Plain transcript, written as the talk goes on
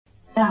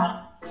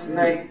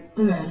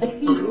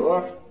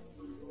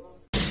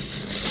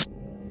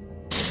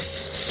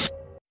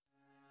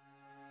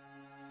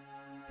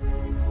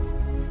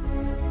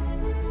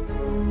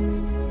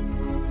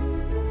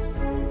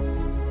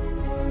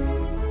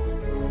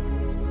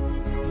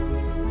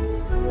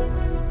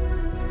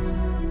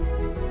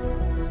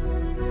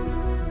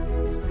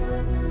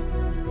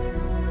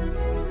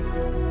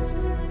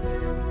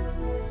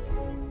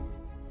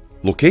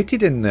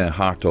Located in the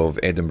heart of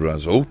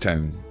Edinburgh's Old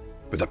Town,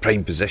 with a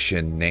prime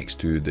position next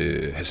to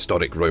the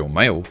historic Royal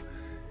Mile,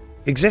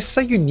 exists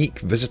a unique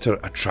visitor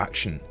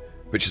attraction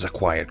which has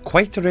acquired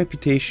quite a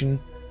reputation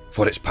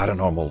for its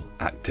paranormal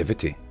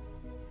activity.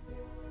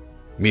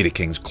 Mary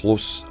King's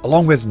Close,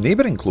 along with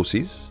neighbouring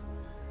closes,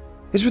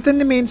 is within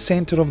the main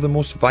centre of the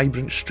most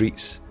vibrant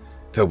streets,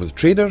 filled with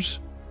traders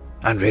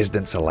and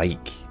residents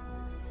alike.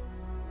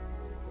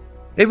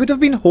 It would have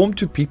been home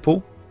to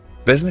people,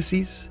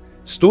 businesses,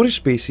 storage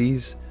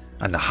spaces,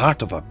 and the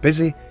heart of a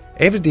busy,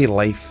 everyday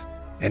life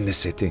in the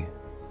city.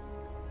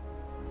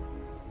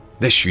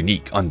 This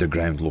unique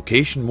underground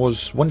location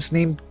was once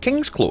named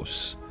King's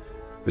Close,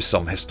 with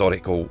some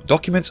historical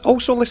documents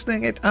also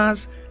listing it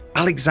as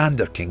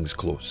Alexander King's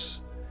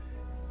Close.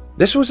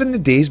 This was in the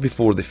days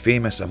before the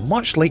famous and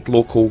much liked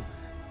local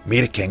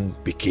Mary King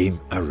became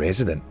a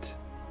resident.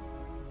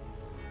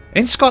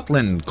 In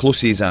Scotland,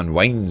 closes and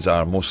wynds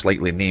are most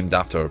likely named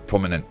after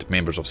prominent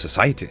members of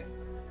society.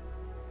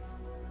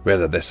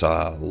 Whether this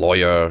a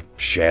lawyer,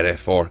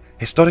 sheriff or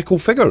historical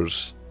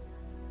figures,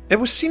 it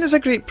was seen as a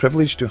great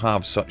privilege to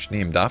have such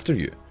named after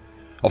you.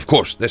 Of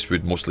course, this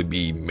would mostly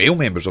be male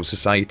members of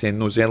society in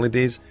those early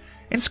days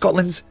in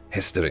Scotland's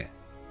history.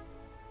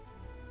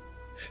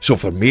 So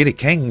for Mary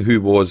King, who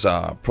was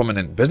a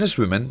prominent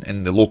businesswoman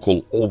in the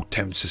local Old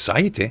Town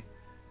society,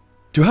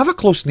 to have a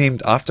close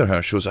named after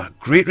her shows a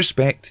great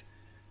respect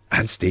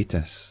and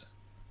status.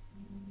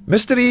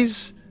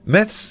 Mysteries,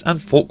 myths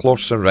and folklore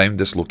surround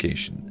this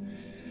location,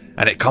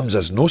 and it comes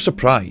as no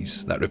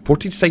surprise that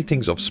reported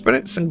sightings of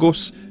spirits and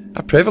ghosts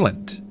are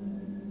prevalent.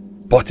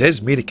 But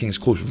is Mary King's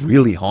Close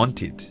really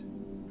haunted?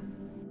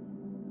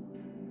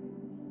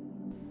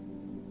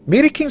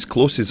 Mary King's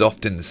Close is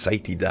often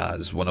cited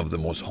as one of the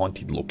most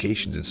haunted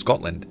locations in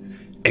Scotland,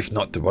 if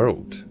not the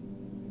world.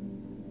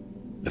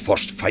 The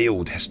first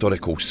filed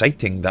historical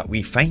sighting that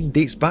we find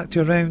dates back to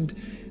around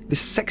the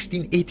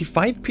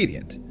 1685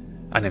 period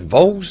and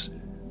involves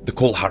the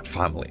Colehart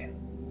family.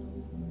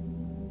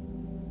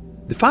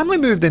 The family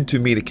moved into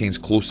Mary King's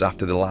Close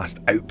after the last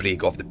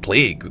outbreak of the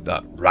plague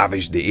that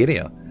ravaged the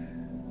area,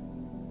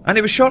 and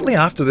it was shortly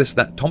after this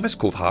that Thomas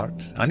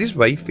Colehart and his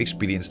wife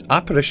experienced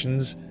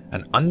apparitions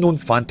and unknown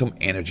phantom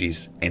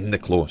energies in the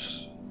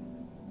close.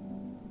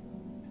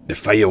 The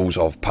files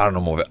of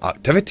paranormal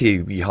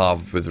activity we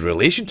have with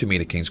relation to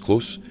Mary King's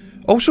Close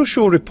also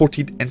show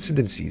reported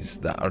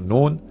incidences that are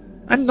known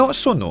and not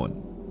so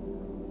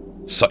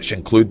known. Such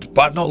include,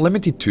 but not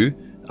limited to,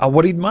 a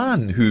worried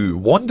man who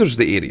wanders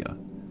the area,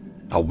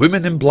 a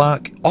woman in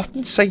black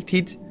often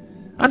sighted,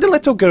 and a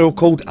little girl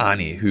called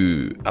Annie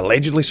who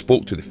allegedly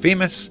spoke to the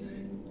famous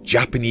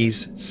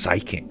Japanese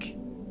psychic.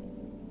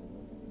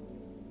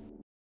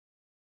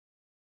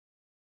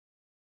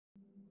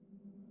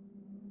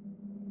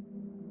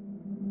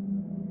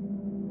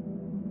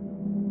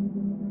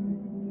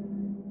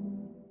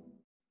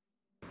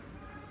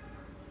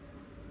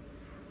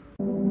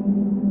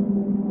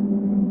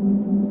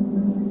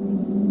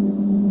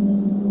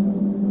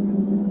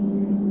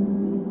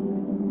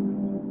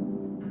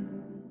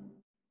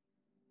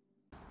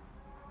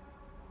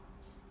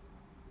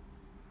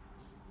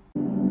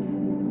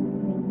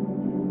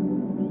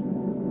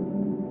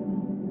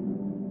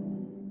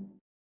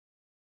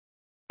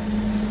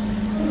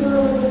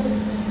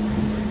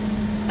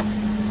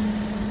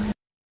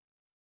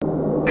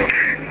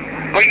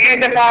 Were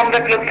you the mom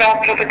that looked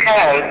after the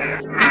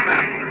cows?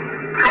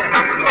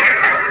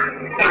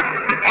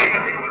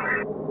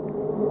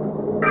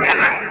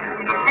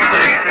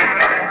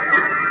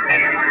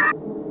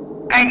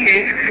 Thank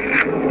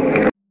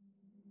you.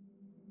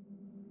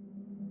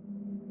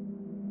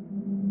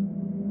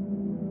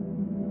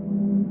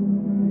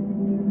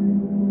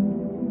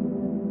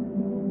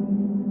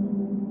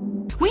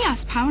 We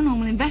asked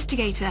paranormal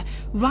investigator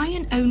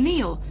Ryan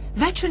O'Neill,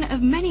 veteran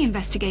of many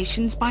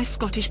investigations by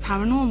Scottish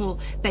Paranormal,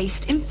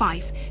 based in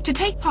Fife, to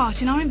take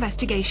part in our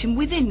investigation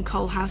within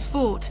Coalhouse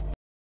Fort.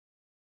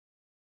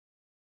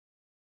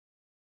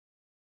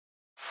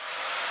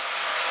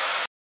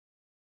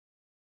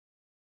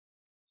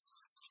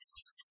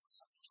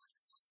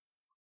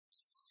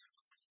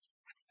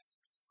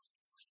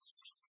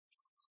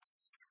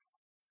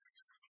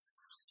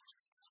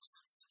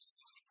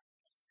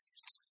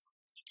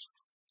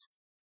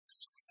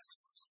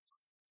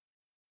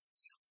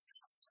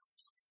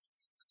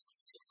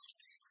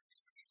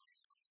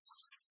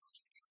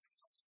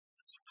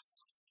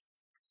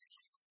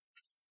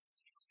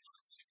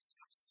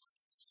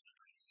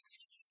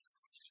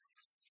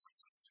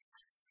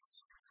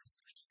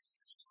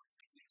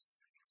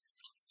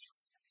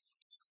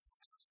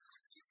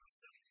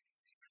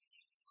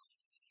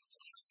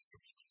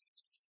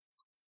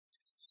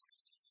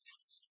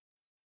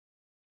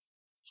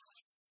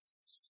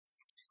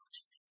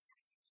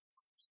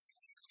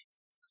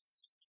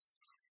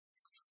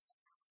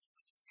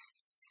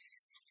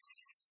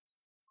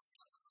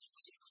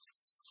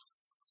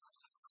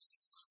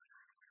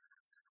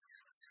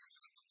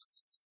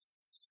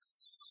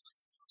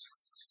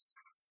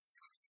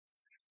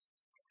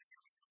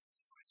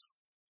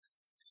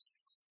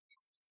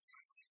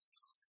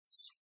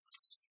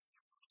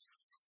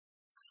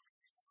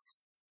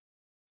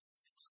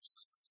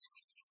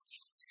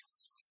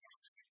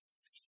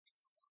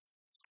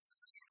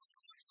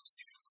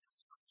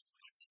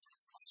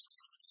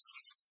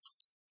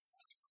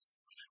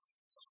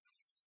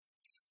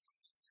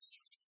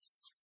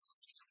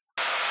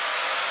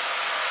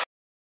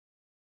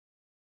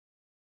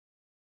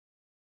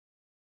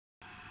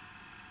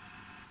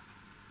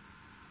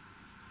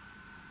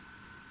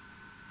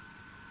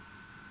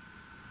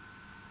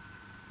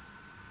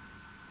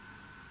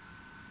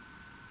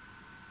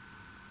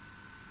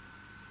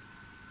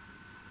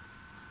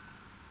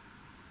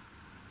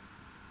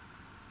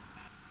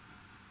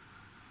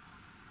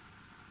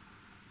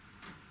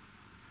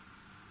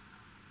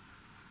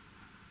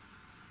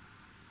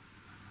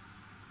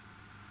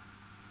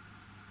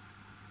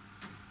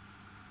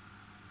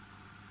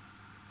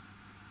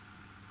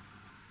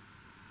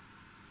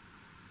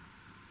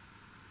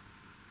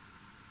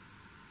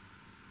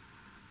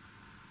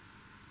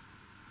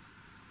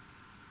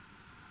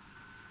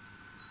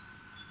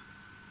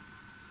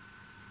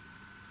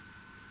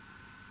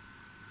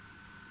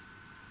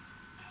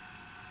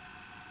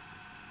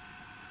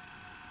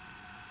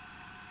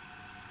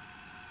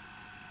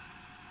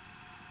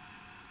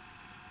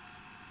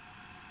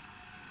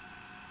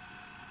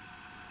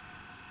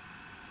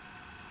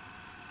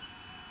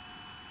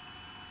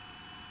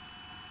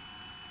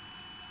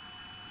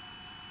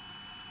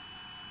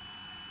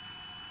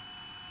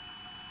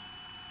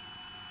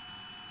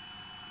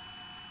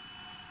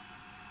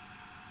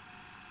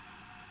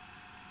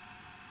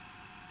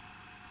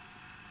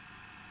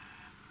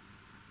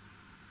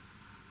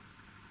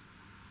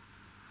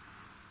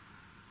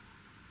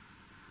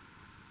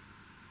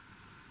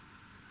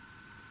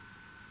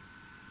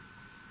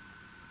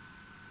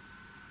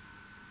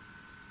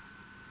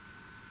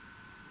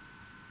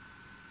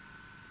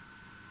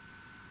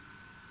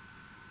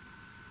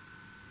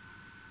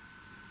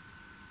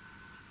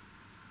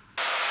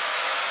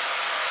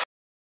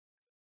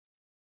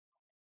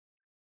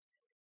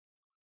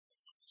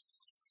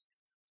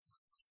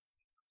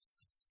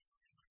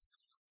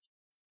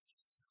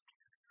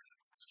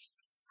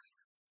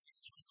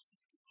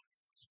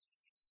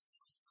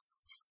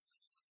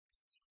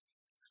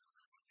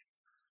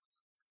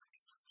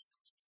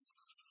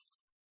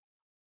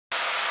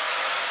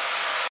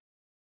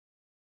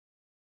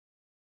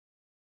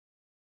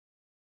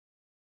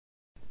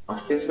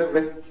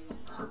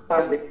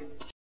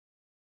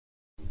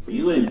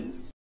 Feeling.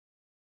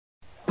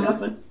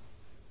 Nothing.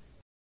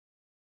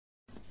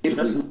 It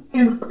doesn't.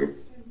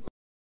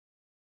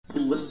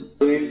 Listen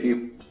if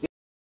you.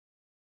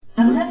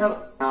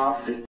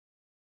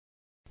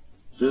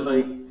 So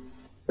like.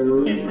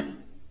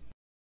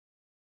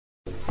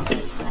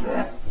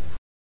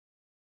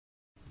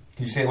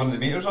 Can you set one of the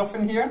meters off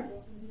in here?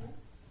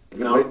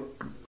 No.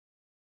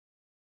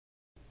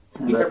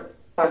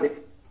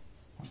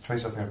 Let's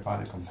twice I've heard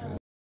paddy come through.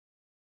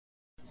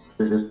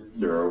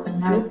 Zero.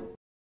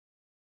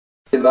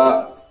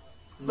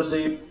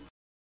 Busy.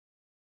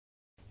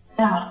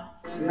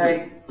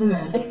 Snake.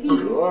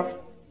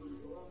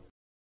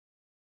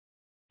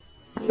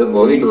 The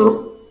body girl.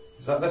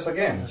 Is that this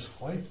again?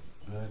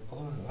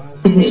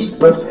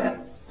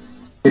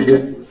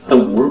 The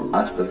word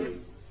aspect.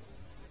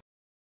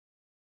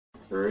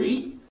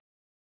 3.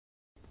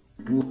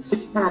 I'm going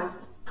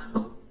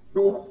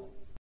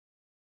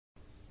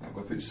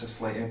to put just a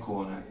slight echo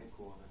on it.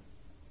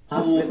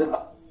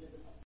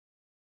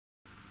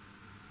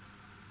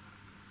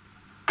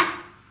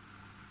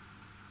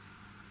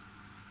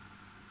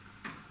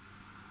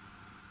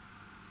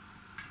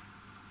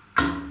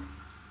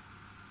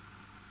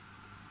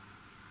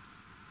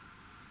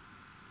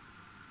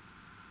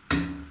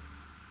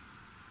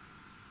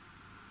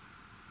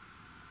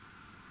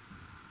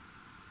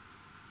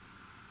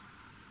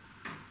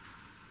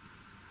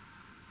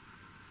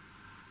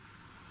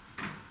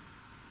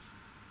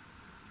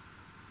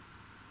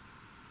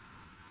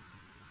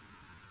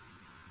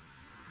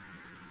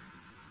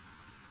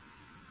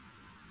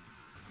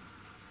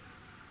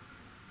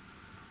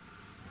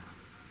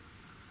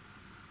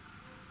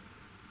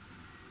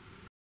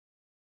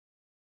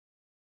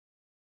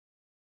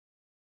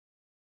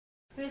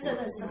 Who is it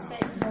that's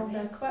affecting all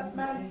the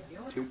equipment?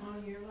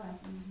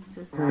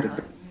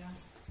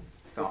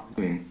 Not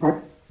me.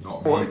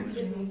 Not me.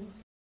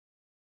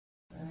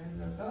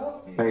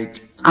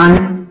 Right.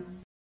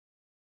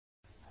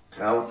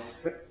 South.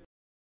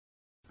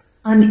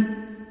 Annie.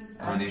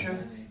 Annie.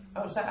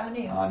 Oh, was that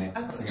Annie? Annie.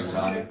 I think it was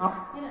Annie.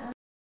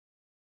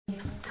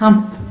 Come.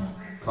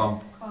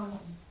 Come.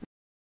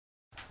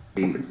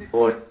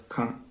 Or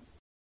come.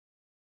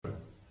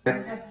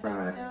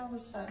 Right.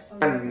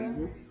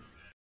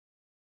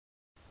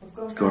 We've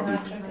gone for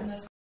an check in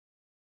this.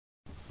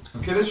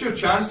 Okay, this is your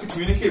chance to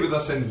communicate with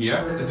us in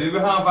here. Do we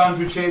have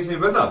Andrew Chesney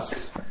with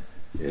us?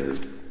 Yes.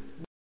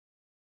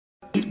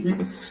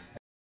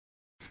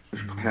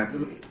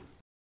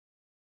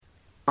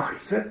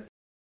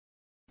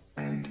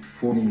 And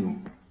for you.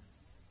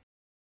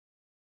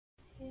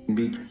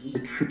 Be the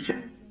truth.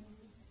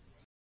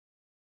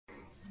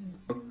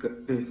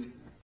 Okay.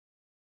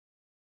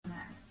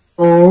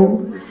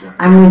 Oh,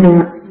 I'm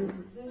reading.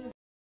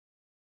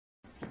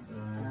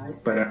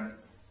 But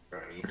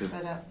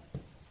Spit up.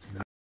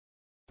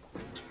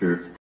 Sure.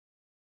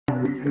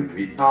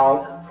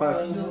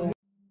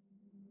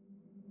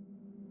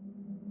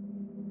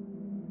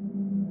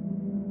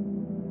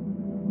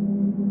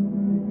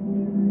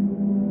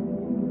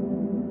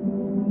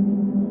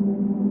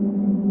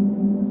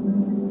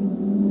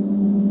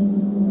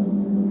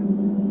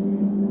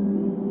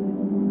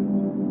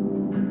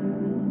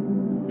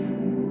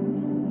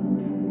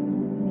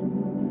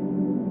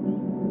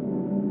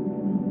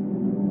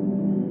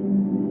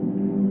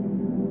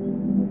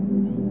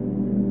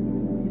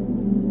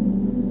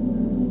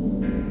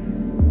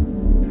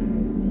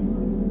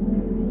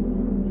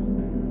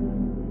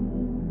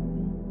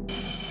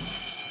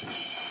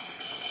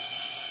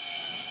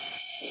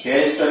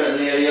 Okay, spirit in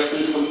the area,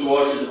 please come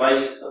towards the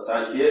device.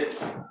 Thank you.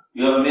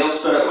 You have a male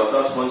spirit with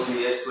us, once in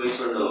yes, twice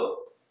or no.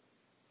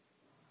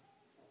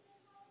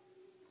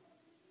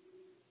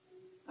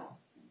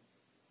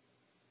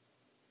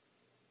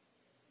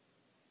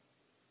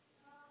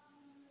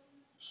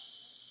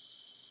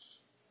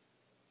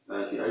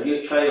 Thank you. Are you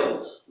a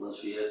child? Once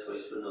for yes,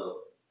 twice for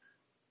no.